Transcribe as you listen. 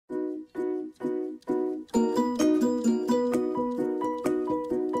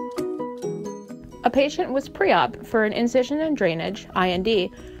patient was pre-op for an incision and drainage, IND,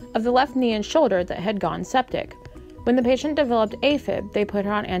 of the left knee and shoulder that had gone septic. When the patient developed AFib, they put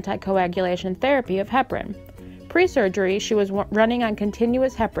her on anticoagulation therapy of heparin. Pre-surgery, she was running on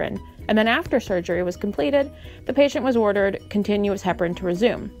continuous heparin, and then after surgery was completed, the patient was ordered continuous heparin to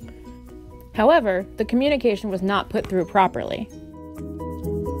resume. However, the communication was not put through properly.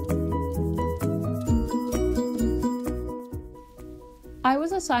 I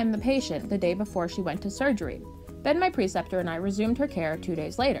was assigned the patient the day before she went to surgery. Then my preceptor and I resumed her care 2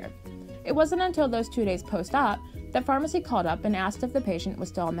 days later. It wasn't until those 2 days post-op that pharmacy called up and asked if the patient was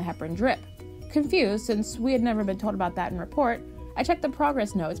still on the heparin drip. Confused, since we had never been told about that in report, I checked the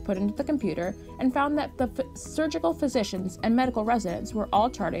progress notes put into the computer and found that the surgical physicians and medical residents were all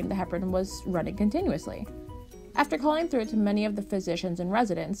charting the heparin was running continuously. After calling through to many of the physicians and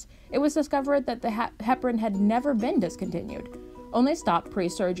residents, it was discovered that the heparin had never been discontinued, only stopped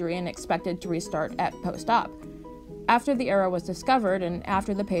pre-surgery and expected to restart at post-op. After the error was discovered and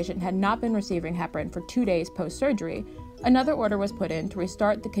after the patient had not been receiving heparin for 2 days post-surgery, another order was put in to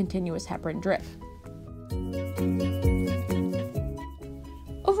restart the continuous heparin drip.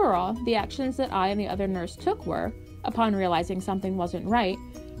 Overall, the actions that I and the other nurse took were, upon realizing something wasn't right,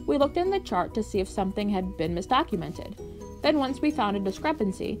 we looked in the chart to see if something had been misdocumented. Then once we found a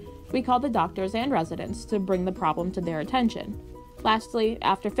discrepancy, we called the doctors and residents to bring the problem to their attention. Lastly,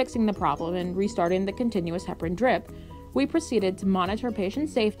 after fixing the problem and restarting the continuous heparin drip, we proceeded to monitor patient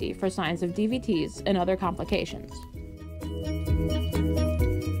safety for signs of DVTs and other complications.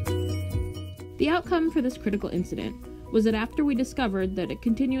 The outcome for this critical incident was that after we discovered that a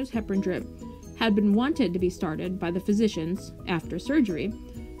continuous heparin drip had been wanted to be started by the physicians after surgery,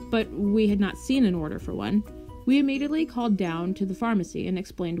 but we had not seen an order for one, we immediately called down to the pharmacy and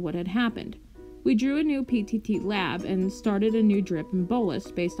explained what had happened. We drew a new PTT lab and started a new drip and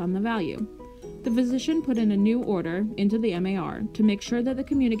bolus based on the value. The physician put in a new order into the MAR to make sure that the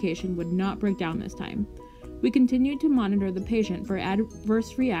communication would not break down this time. We continued to monitor the patient for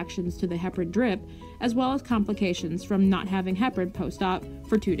adverse reactions to the heparin drip, as well as complications from not having heparin post-op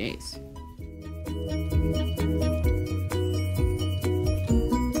for 2 days.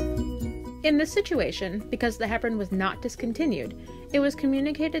 In this situation, because the heparin was not discontinued, it was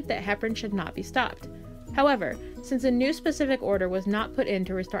communicated that heparin should not be stopped. However, since a new specific order was not put in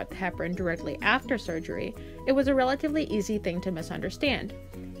to restart the heparin directly after surgery, it was a relatively easy thing to misunderstand.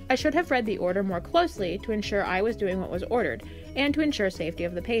 I should have read the order more closely to ensure I was doing what was ordered, and to ensure safety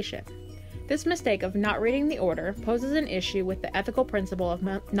of the patient. This mistake of not reading the order poses an issue with the ethical principle of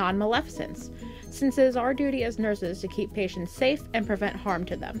non-maleficence, since it is our duty as nurses to keep patients safe and prevent harm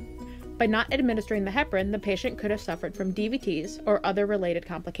to them. By not administering the heparin, the patient could have suffered from DVTs or other related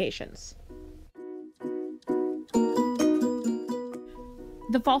complications.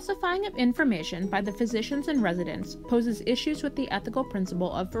 The falsifying of information by the physicians and residents poses issues with the ethical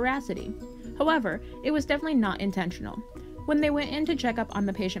principle of veracity. However, it was definitely not intentional. When they went in to check up on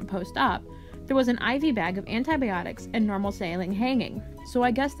the patient post-op, there was an IV bag of antibiotics and normal saline hanging, so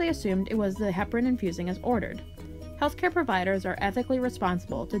I guess they assumed it was the heparin infusing as ordered. Healthcare providers are ethically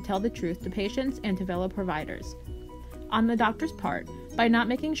responsible to tell the truth to patients and to fellow providers. On the doctor's part, by not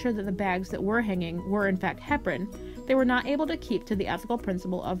making sure that the bags that were hanging were in fact heparin, they were not able to keep to the ethical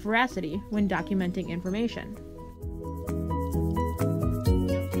principle of veracity when documenting information.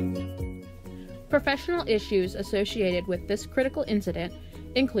 Professional issues associated with this critical incident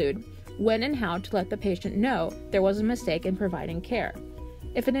include when and how to let the patient know there was a mistake in providing care.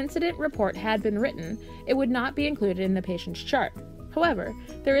 If an incident report had been written, it would not be included in the patient's chart. However,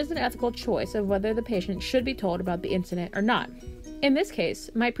 there is an ethical choice of whether the patient should be told about the incident or not. In this case,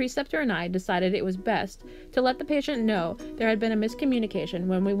 my preceptor and I decided it was best to let the patient know there had been a miscommunication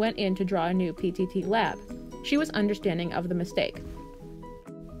when we went in to draw a new PTT lab. She was understanding of the mistake.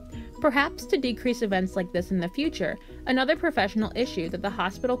 Perhaps to decrease events like this in the future, another professional issue that the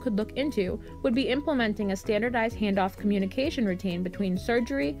hospital could look into would be implementing a standardized handoff communication routine between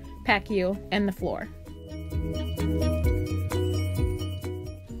surgery, PACU, and the floor.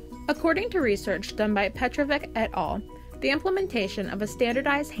 According to research done by Petrovic et al., the implementation of a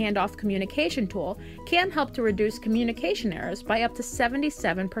standardized handoff communication tool can help to reduce communication errors by up to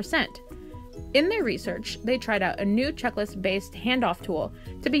 77%. In their research, they tried out a new checklist-based handoff tool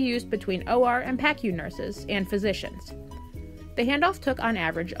to be used between OR and PACU nurses and physicians. The handoff took on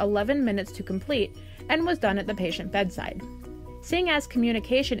average 11 minutes to complete and was done at the patient bedside. Seeing as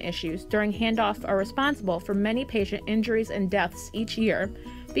communication issues during handoff are responsible for many patient injuries and deaths each year,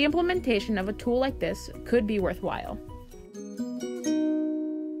 the implementation of a tool like this could be worthwhile.